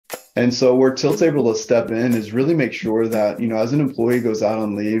And so where Tilt's able to step in is really make sure that, as an employee goes out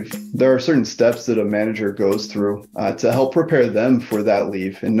on leave, there are certain steps that a manager goes through to help prepare them for that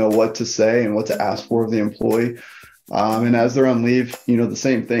leave and know what to say and what to ask for of the employee. And as they're on leave, the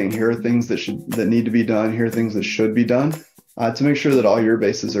same thing. Here are things that need to be done. Here are things that should be done to make sure that all your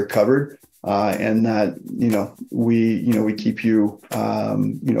bases are covered and that we keep you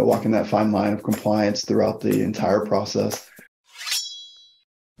walking that fine line of compliance throughout the entire process.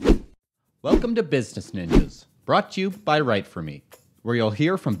 Welcome to Business Ninjas, brought to you by WriteForMe, where you'll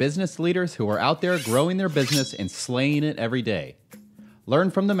hear from business leaders who are out there growing their business and slaying it every day. Learn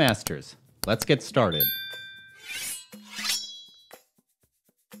from the masters. Let's get started.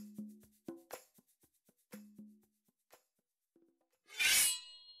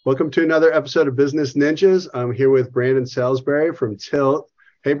 Welcome to another episode of Business Ninjas. I'm here with Brandon Salisbury from Tilt.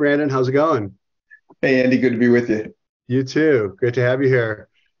 Hey, Brandon, how's it going? Hey, Andy, good to be with you. You too. Great to have you here.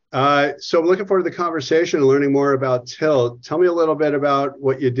 So I'm looking forward to the conversation and learning more about Tilt. Tell me a little bit about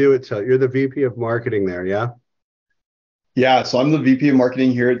what you do at Tilt. You're the VP of Marketing there, yeah? Yeah, so I'm the VP of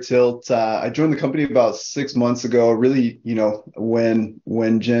Marketing here at Tilt. I joined the company about 6 months ago, really, when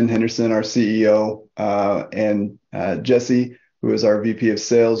Jen Henderson, our CEO, and Jesse, who is our VP of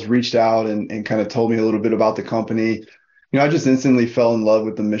Sales, reached out and kind of told me a little bit about the company. I just instantly fell in love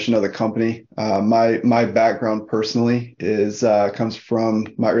with the mission of the company. My background personally comes from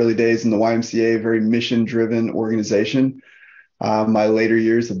my early days in the YMCA, very mission-driven organization. My later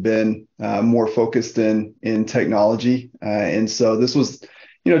years have been more focused in technology, and so this was,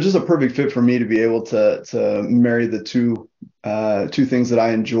 just a perfect fit for me to be able to marry the two things that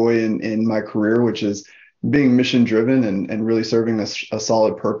I enjoy in my career, which is being mission-driven and really serving a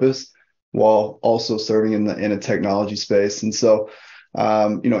solid purpose, while also serving in a technology space. And so,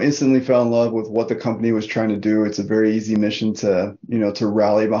 instantly fell in love with what the company was trying to do. It's a very easy mission to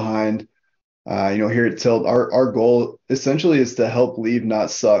rally behind. Here at Tilt, our goal essentially is to help leave,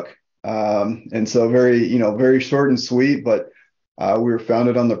 not suck. And so very short and sweet, but we were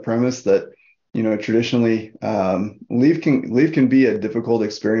founded on the premise that, traditionally, leave can be a difficult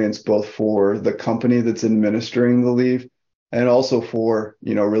experience, both for the company that's administering the leave and also for,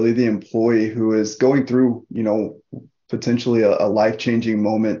 really the employee who is going through, potentially a life-changing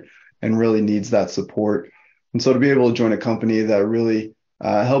moment and really needs that support. And so to be able to join a company that really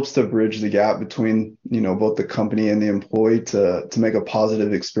helps to bridge the gap between, both the company and the employee to make a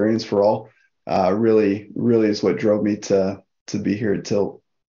positive experience for all, really is what drove me to be here at Tilt.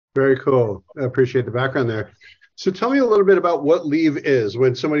 Very cool. I appreciate the background there. So tell me a little bit about what leave is.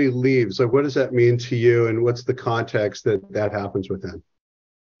 When somebody leaves, like, what does that mean to you, and what's the context that happens within?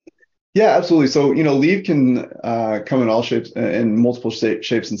 Yeah, absolutely. So, leave can come in all shapes, in multiple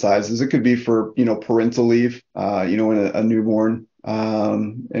shapes and sizes. It could be for, parental leave, when a newborn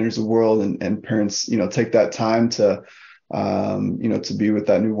enters the world and parents, take that time to be with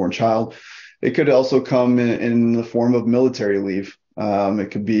that newborn child. It could also come in the form of military leave. It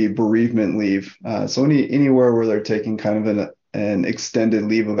could be bereavement leave. So anywhere where they're taking kind of an extended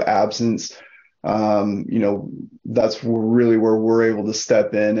leave of absence, that's really where we're able to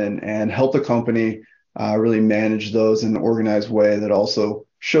step in and help the company really manage those in an organized way that also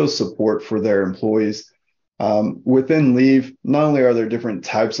shows support for their employees. Within leave, not only are there different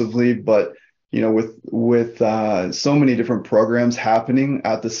types of leave, but with so many different programs happening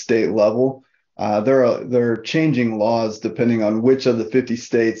at the state level, there are changing laws depending on which of the 50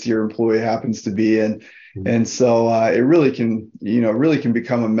 states your employee happens to be in. And so it really can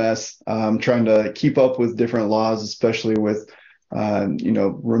become a mess trying to keep up with different laws, especially with,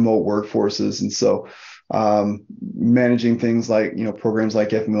 remote workforces. And so managing things like, programs like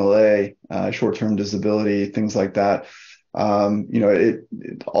FMLA, short-term disability, things like that.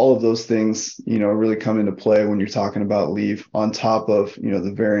 All of those things, really come into play when you're talking about leave on top of,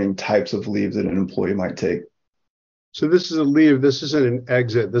 the varying types of leave that an employee might take. So this is a leave. This isn't an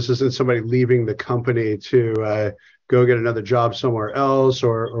exit. This isn't somebody leaving the company to go get another job somewhere else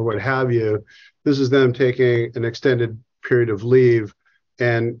or what have you. This is them taking an extended period of leave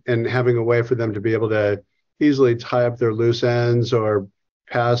and having a way for them to be able to easily tie up their loose ends or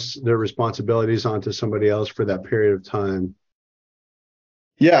pass their responsibilities on to somebody else for that period of time.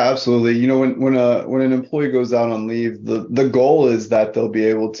 Yeah, absolutely. When an employee goes out on leave, the goal is that they'll be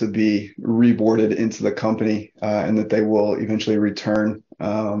able to be reboarded into the company, and that they will eventually return,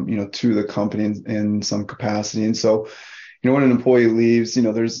 to the company in some capacity. And so, when an employee leaves,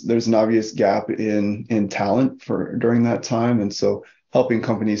 there's an obvious gap in talent during that time, and so helping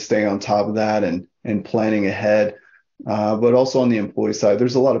companies stay on top of that and planning ahead. But also on the employee side,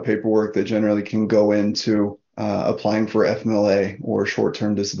 there's a lot of paperwork that generally can go into applying for FMLA or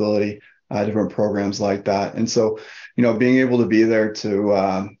short-term disability, different programs like that. And so, being able to be there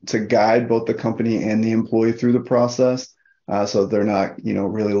to guide both the company and the employee through the process, so they're not,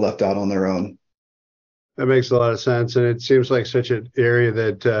 really left out on their own. That makes a lot of sense. And it seems like such an area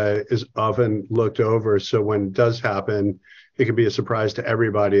that is often looked over. So when it does happen, it can be a surprise to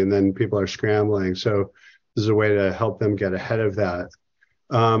everybody, and then people are scrambling. So this is a way to help them get ahead of that.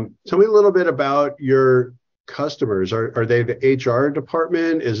 Tell me a little bit about your customers. Are they the HR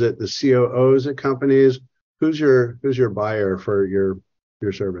department? Is it the COOs at companies? Who's your buyer for your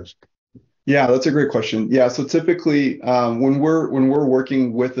service? Yeah, that's a great question. Yeah, so typically, when we're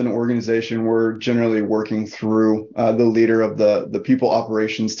working with an organization, we're generally working through the leader of the people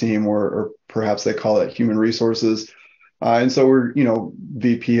operations team, or perhaps they call it human resources. And so we're,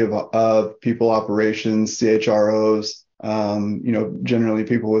 VP of people operations, CHROs, generally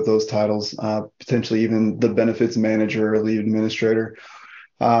people with those titles, potentially even the benefits manager or lead administrator.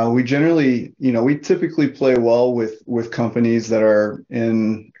 We generally, we typically play well with companies that are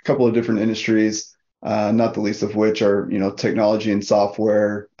in a couple of different industries, not the least of which are, technology and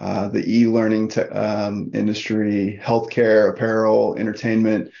software, the e-learning industry, healthcare, apparel,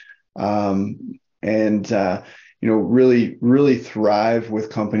 entertainment, and really, really thrive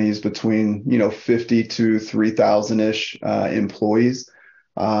with companies between, 50 to 3,000-ish employees.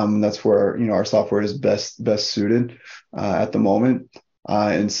 That's where, our software is best suited at the moment.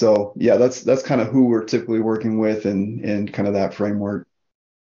 And so, yeah, that's kind of who we're typically working with in kind of that framework.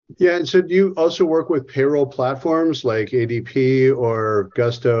 Yeah. And so do you also work with payroll platforms like ADP or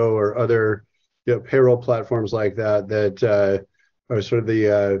Gusto or other payroll platforms like that are sort of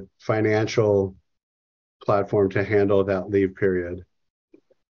the financial platform to handle that leave period?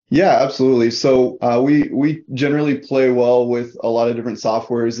 Yeah, absolutely. So we generally play well with a lot of different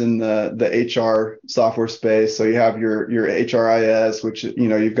softwares in the HR software space. So you have your HRIS, which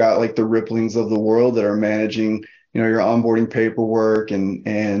you've got like the Ripplings of the world that are managing your onboarding paperwork and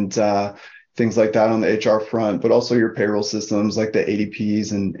things like that on the HR front, but also your payroll systems like the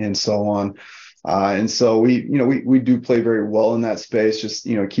ADPs and so on. And so we do play very well in that space, just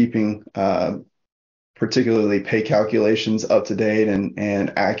keeping particularly pay calculations up to date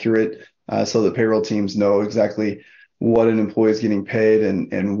and accurate, so that payroll teams know exactly what an employee is getting paid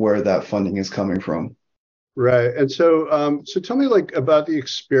and where that funding is coming from. Right. And so tell me about the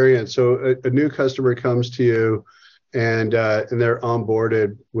experience. So a new customer comes to you and they're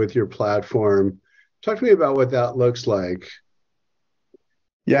onboarded with your platform. Talk to me about what that looks like.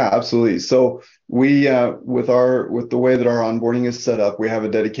 Yeah, absolutely. So we with the way that our onboarding is set up, we have a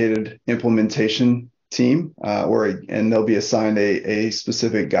dedicated implementation team, and they'll be assigned a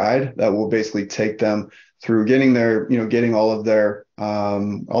specific guide that will basically take them through getting all of their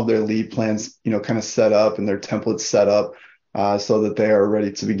leave plans, kind of set up and their templates set up, so that they are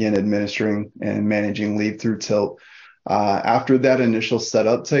ready to begin administering and managing leave through Tilt. After that initial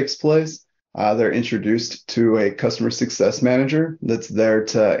setup takes place, they're introduced to a customer success manager that's there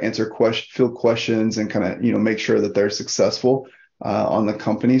to answer field questions and kind of make sure that they're successful on the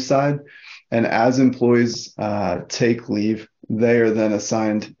company side. And as employees take leave, they are then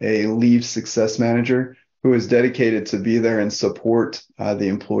assigned a leave success manager who is dedicated to be there and support the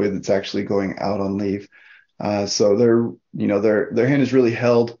employee that's actually going out on leave. So their hand is really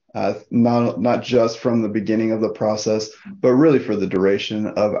held, not just from the beginning of the process, but really for the duration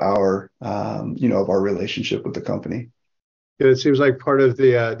of our relationship with the company. It seems like part of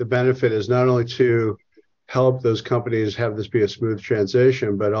the benefit is not only to help those companies have this be a smooth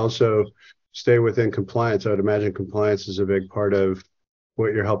transition, but also stay within compliance. I would imagine compliance is a big part of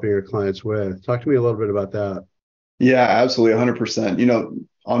what you're helping your clients with. Talk to me a little bit about that. Yeah, absolutely. 100%.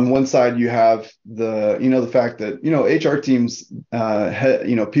 On one side, you have the fact that, HR teams,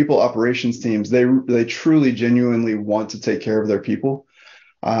 people operations teams, they truly genuinely want to take care of their people.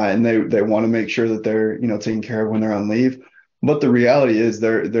 And they want to make sure that they're, taken care of when they're on leave. But the reality is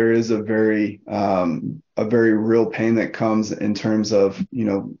there is a very real pain that comes in terms of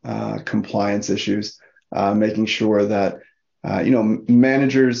compliance issues, making sure that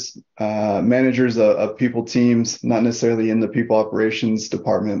managers of people teams, not necessarily in the people operations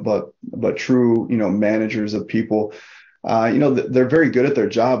department, but true managers of people, they're very good at their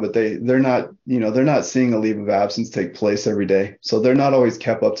job, but they're not seeing a leave of absence take place every day, so they're not always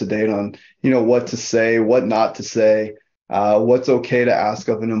kept up to date on what to say, what not to say. What's okay to ask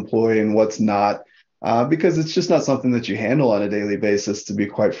of an employee and what's not, because it's just not something that you handle on a daily basis, to be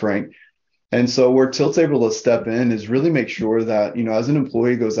quite frank. And so where Tilt's able to step in is really make sure that, as an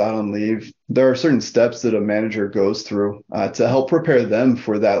employee goes out on leave, there are certain steps that a manager goes through to help prepare them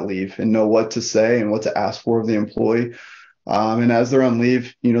for that leave and know what to say and what to ask for of the employee. And as they're on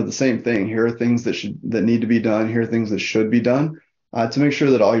leave, the same thing. Here are things that need to be done. Here are things that should be done to make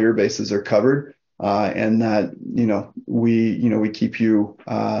sure that all your bases are covered and that we keep you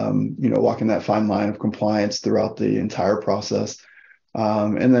walking that fine line of compliance throughout the entire process.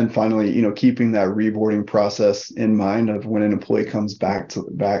 And then finally, keeping that reboarding process in mind of when an employee comes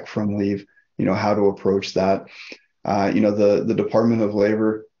back from leave, how to approach that. The Department of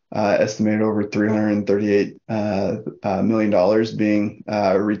Labor estimated over $338 million being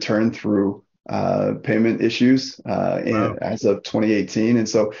returned through payment issues Wow. as of 2018. And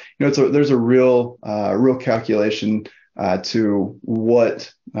so, there's a real calculation to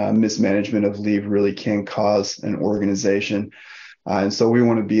what mismanagement of leave really can cause an organization. And so we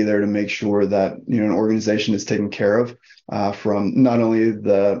want to be there to make sure that an organization is taken care of from not only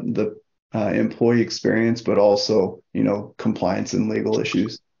the employee experience, but also compliance and legal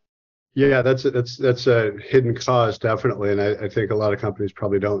issues. Yeah, that's a hidden cost, definitely, and I think a lot of companies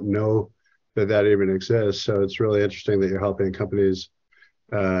probably don't know that even exists. So it's really interesting that you're helping companies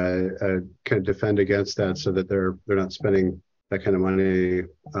kind of defend against that, so that they're not spending that kind of money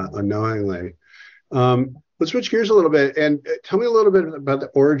unknowingly. Let's switch gears a little bit and tell me a little bit about the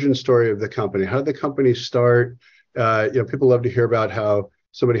origin story of the company. How did the company start? People love to hear about how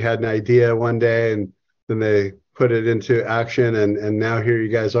somebody had an idea one day and then they put it into action, and now here you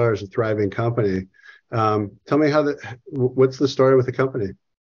guys are as a thriving company. Tell me what's the story with the company?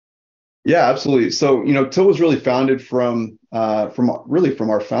 Yeah, absolutely. So, Till was really founded from our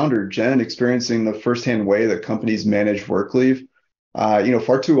founder, Jen, experiencing the firsthand way that companies manage work leave.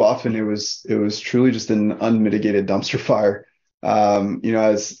 Far too often it was truly just an unmitigated dumpster fire.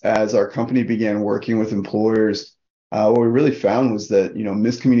 As our company began working with employers, what we really found was that,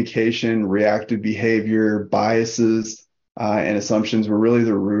 miscommunication, reactive behavior, biases, and assumptions were really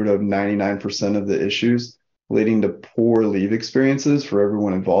the root of 99% of the issues, leading to poor leave experiences for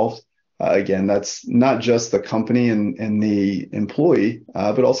everyone involved. Again, that's not just the company and the employee,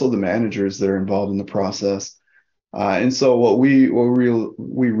 but also the managers that are involved in the process. And so what we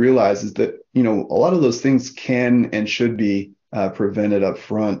realize is that a lot of those things can and should be prevented up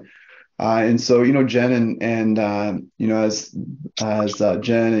front. And so Jen and as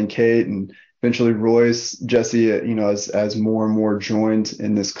Jen and Kate and eventually Royce, Jesse, as more and more joined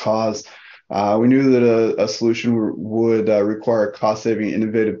in this cause, we knew that a solution would require cost-saving,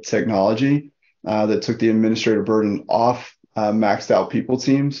 innovative technology that took the administrative burden off maxed out people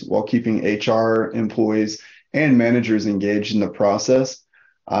teams while keeping HR employees and managers engaged in the process.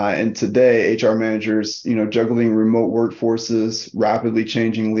 And today, HR managers, juggling remote workforces, rapidly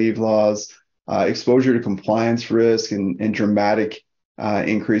changing leave laws, exposure to compliance risk, and dramatic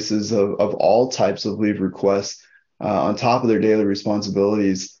increases of all types of leave requests on top of their daily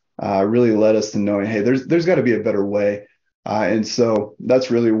responsibilities really led us to knowing, hey, there's got to be a better way. And so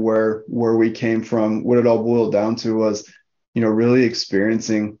that's really where we came from. What it all boiled down to was, really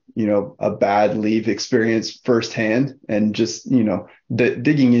experiencing a bad leave experience firsthand, and just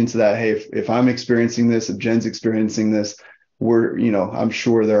digging into that. Hey, if I'm experiencing this, if Jen's experiencing this, I'm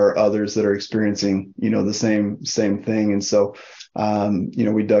sure there are others that are experiencing the same thing. And so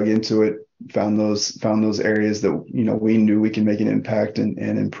we dug into it, found those areas that we knew we can make an impact and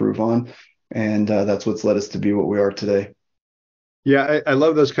improve on, and that's what's led us to be what we are today. Yeah, I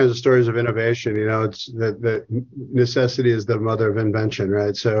love those kinds of stories of innovation. It's that necessity is the mother of invention,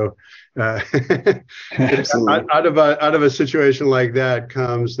 right? So, Absolutely. out of a situation like that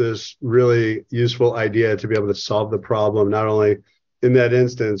comes this really useful idea to be able to solve the problem, not only in that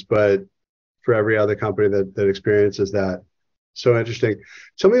instance, but for every other company that experiences that. So interesting.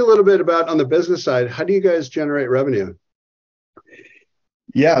 Tell me a little bit about, on the business side, how do you guys generate revenue?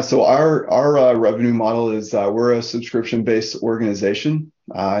 Yeah, so our revenue model is we're a subscription-based organization,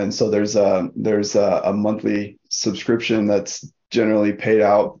 and so there's a monthly subscription that's generally paid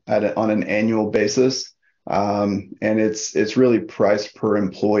out on an annual basis, and it's really priced per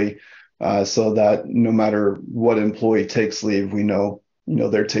employee, so that no matter what employee takes leave, we know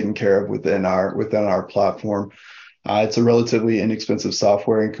they're taken care of within our platform. It's a relatively inexpensive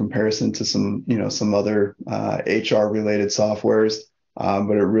software in comparison to some other HR related softwares.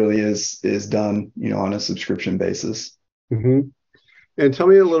 But it really is done, on a subscription basis. Mm-hmm. And tell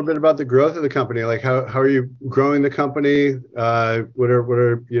me a little bit about the growth of the company. Like how are you growing the company? What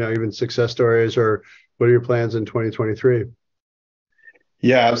are even success stories, or what are your plans in 2023?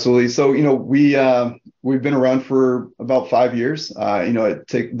 Yeah, absolutely. So, we've been around for about 5 years. It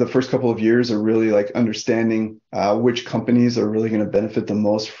take the first couple of years are really like understanding which companies are really going to benefit the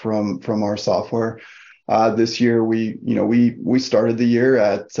most from our software. This year, we started the year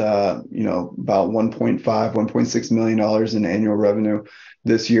at about 1.6 million dollars in annual revenue.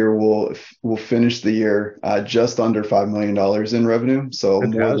 This year, we'll finish the year just under $5 million in revenue, so more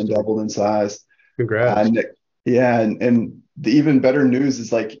than Fantastic. doubled in size. Congrats. And yeah, and the even better news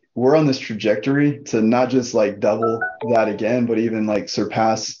is like we're on this trajectory to not just like double that again, but even like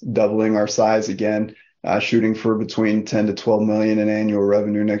surpass doubling our size again, shooting for between 10 to 12 million in annual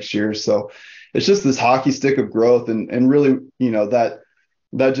revenue next year. So it's just this hockey stick of growth, and really,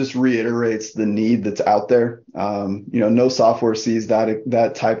 that just reiterates the need that's out there. No software sees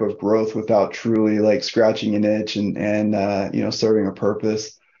that type of growth without truly like scratching an itch and serving a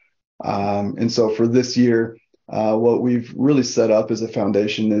purpose. And so for this year, what we've really set up as a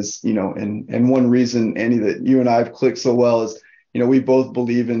foundation is, and one reason, Andy, that you and I have clicked so well is, we both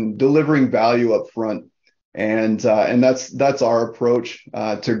believe in delivering value up front. And that's our approach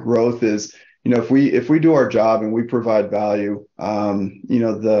to growth is, if we do our job and we provide value, then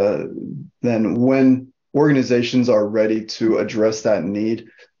when organizations are ready to address that need,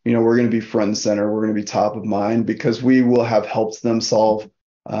 we're going to be front and center. We're going to be top of mind because we will have helped them solve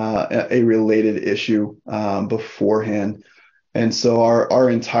a related issue beforehand. And so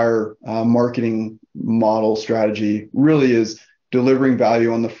our entire marketing model strategy really is delivering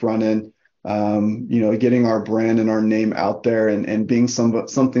value on the front end, getting our brand and our name out there and being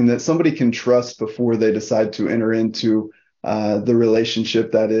something that somebody can trust before they decide to enter into the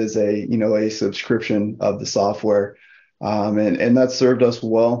relationship that is a subscription of the software. And that served us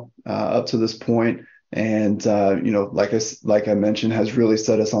well up to this point. And like I mentioned, has really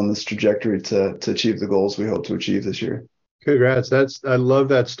set us on this trajectory to achieve the goals we hope to achieve this year. Congrats. I love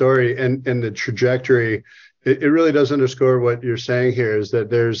that story and the trajectory. It really does underscore what you're saying here is that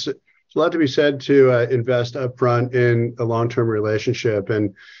there's a lot to be said to invest upfront in a long-term relationship,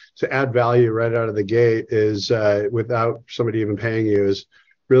 and to add value right out of the gate is without somebody even paying you is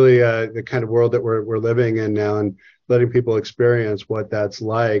really the kind of world that we're living in now, and letting people experience what that's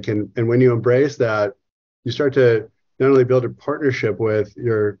like. And when you embrace that, you start to not only build a partnership with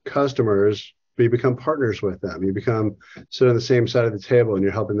your customers, but you become partners with them. You become sit on the same side of the table, and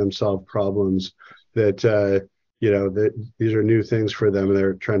you're helping them solve problems that that these are new things for them, and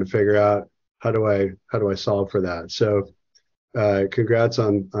they're trying to figure out how do I solve for that. So congrats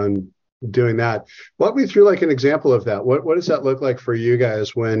on doing that. Walk me through like an example of that. What does that look like for you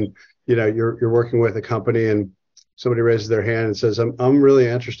guys when you're working with a company and somebody raises their hand and says, I'm really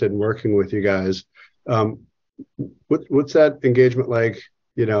interested in working with you guys. What's that engagement like,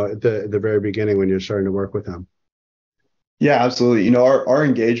 at the very beginning when you're starting to work with them? Yeah, absolutely. Our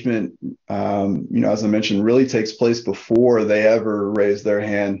engagement, as I mentioned, really takes place before they ever raise their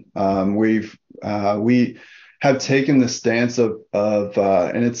hand. We have taken the stance and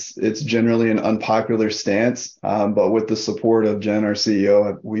it's generally an unpopular stance, but with the support of Jen, our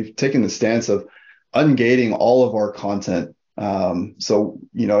CEO, we've taken the stance of ungating all of our content. So,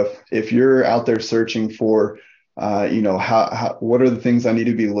 if you're out there searching for, what are the things I need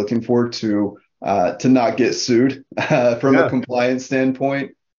to be looking for to not get sued from a compliance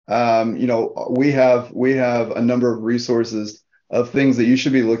standpoint, we have a number of resources of things that you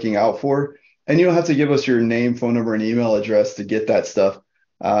should be looking out for, and you don't have to give us your name, phone number, and email address to get that stuff.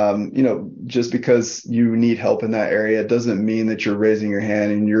 Just because you need help in that area doesn't mean that you're raising your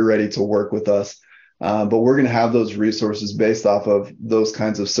hand and you're ready to work with us. But we're going to have those resources based off of those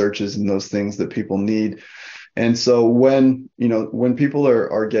kinds of searches and those things that people need. And so when people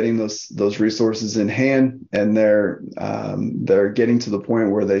are getting those resources in hand, and they're getting to the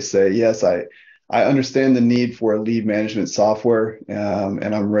point where they say, yes, I understand the need for a lead management software, and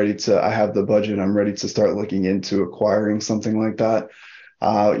I have the budget, I'm ready to start looking into acquiring something like that.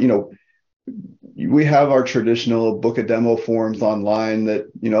 We have our traditional book a demo forms online that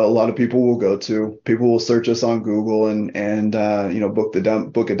a lot of people will go to. People will search us on Google and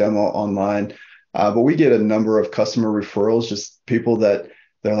book a demo online. But we get a number of customer referrals, just people that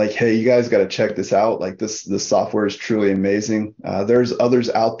they're like, hey, you guys got to check this out. Like this software is truly amazing. There's others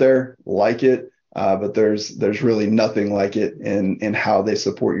out there like it, but there's really nothing like it in how they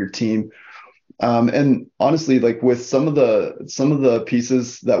support your team. And honestly, like with some of the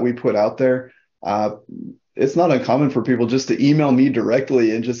pieces that we put out there, it's not uncommon for people just to email me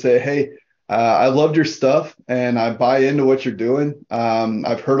directly and just say, hey, I loved your stuff and I buy into what you're doing.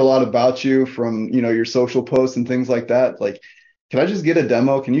 I've heard a lot about you from, your social posts and things like that. Like, can I just get a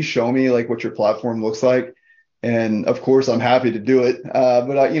demo? Can you show me like what your platform looks like? and of course I'm happy to do it.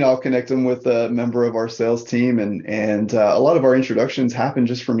 But I'll connect them with a member of our sales team, and a lot of our introductions happen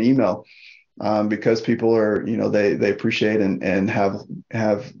just from email, because people are, they appreciate and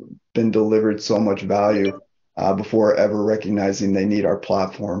have been delivered so much value before ever recognizing they need our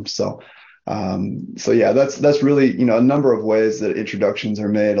platform. So yeah, that's really, a number of ways that introductions are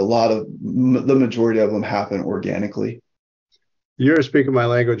made. The majority of them happen organically. You're speaking my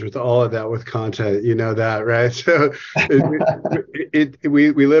language with all of that with content. You know that, right? So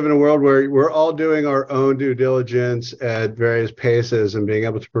we live in a world where we're all doing our own due diligence at various paces, and being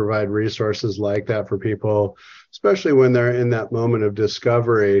able to provide resources like that for people, especially when they're in that moment of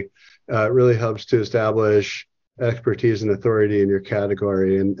discovery, really helps to establish expertise and authority in your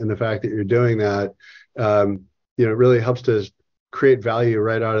category. And the fact that you're doing that, really helps to create value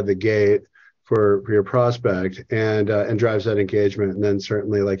right out of the gate for your prospect, and drives that engagement. And then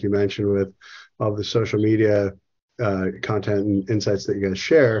certainly, like you mentioned, with all the social media content and insights that you guys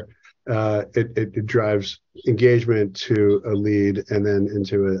share, it drives engagement to a lead and then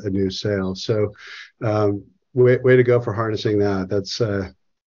into a new sale. So way to go for harnessing that. That's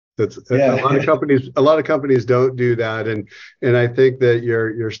Yeah. a lot of companies don't do that. And I think that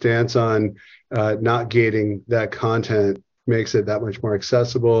your stance on not gating that content makes it that much more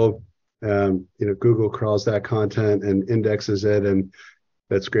accessible. Google crawls that content and indexes it, and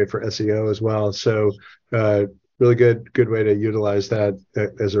that's great for SEO as well. So really good way to utilize that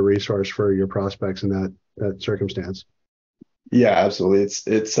as a resource for your prospects in that circumstance. Yeah, absolutely.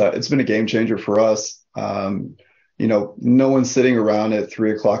 It's been a game changer for us. No one's sitting around at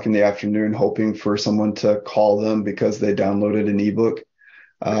 3 o'clock in the afternoon hoping for someone to call them because they downloaded an ebook.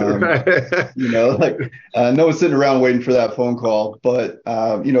 No one's sitting around waiting for that phone call. But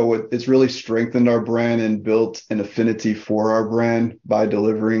it's really strengthened our brand and built an affinity for our brand by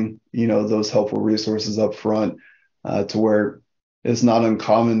delivering those helpful resources up front, to where it's not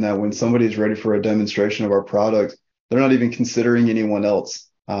uncommon that when somebody's ready for a demonstration of our product, they're not even considering anyone else,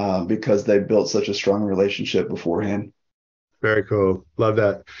 because they built such a strong relationship beforehand. Very cool. Love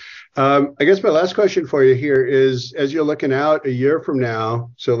that. I guess my last question for you here is, as you're looking out a year from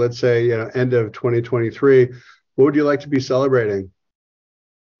now, so let's say end of 2023, what would you like to be celebrating?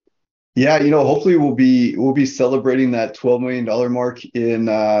 Yeah, hopefully we'll be celebrating that $12 million mark in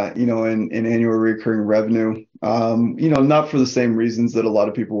in annual recurring revenue. Not for the same reasons that a lot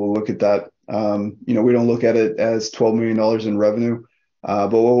of people will look at that. We don't look at it as $12 million in revenue.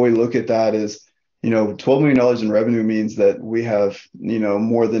 But what we look at that is, $12 million in revenue means that we have,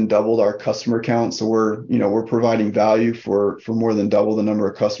 more than doubled our customer count. So we're providing value for more than double the number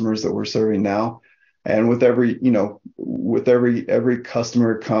of customers that we're serving now. And with every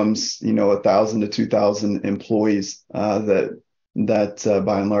customer comes, 1,000 to 2,000 employees, that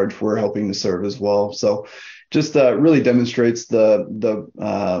by and large we're helping to serve as well. So just really demonstrates the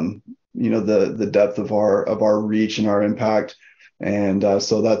depth of our reach and our impact. And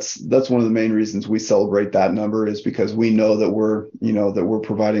so that's one of the main reasons we celebrate that number, is because we know that we're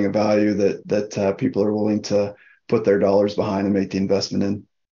providing a value that people are willing to put their dollars behind and make the investment in.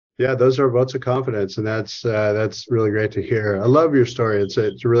 Yeah, those are votes of confidence, and that's really great to hear. I love your story. It's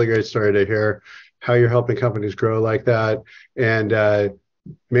a really great story to hear how you're helping companies grow like that, and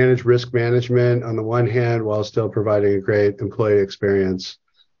manage risk management on the one hand while still providing a great employee experience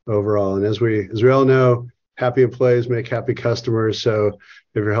overall. And as we all know, happy employees make happy customers. So if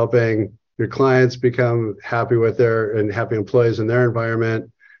you're helping your clients become happy and happy employees in their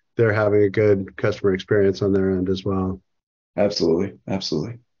environment, they're having a good customer experience on their end as well. Absolutely.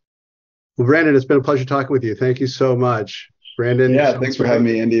 Absolutely. Well, Brandon, it's been a pleasure talking with you. Thank you so much. Brandon. Yeah, thanks for having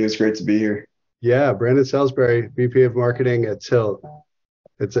me, Andy. It was great to be here. Yeah, Brandon Salisbury, VP of Marketing at Tilt.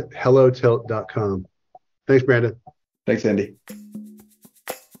 It's at hellotilt.com. Thanks, Brandon. Thanks, Andy.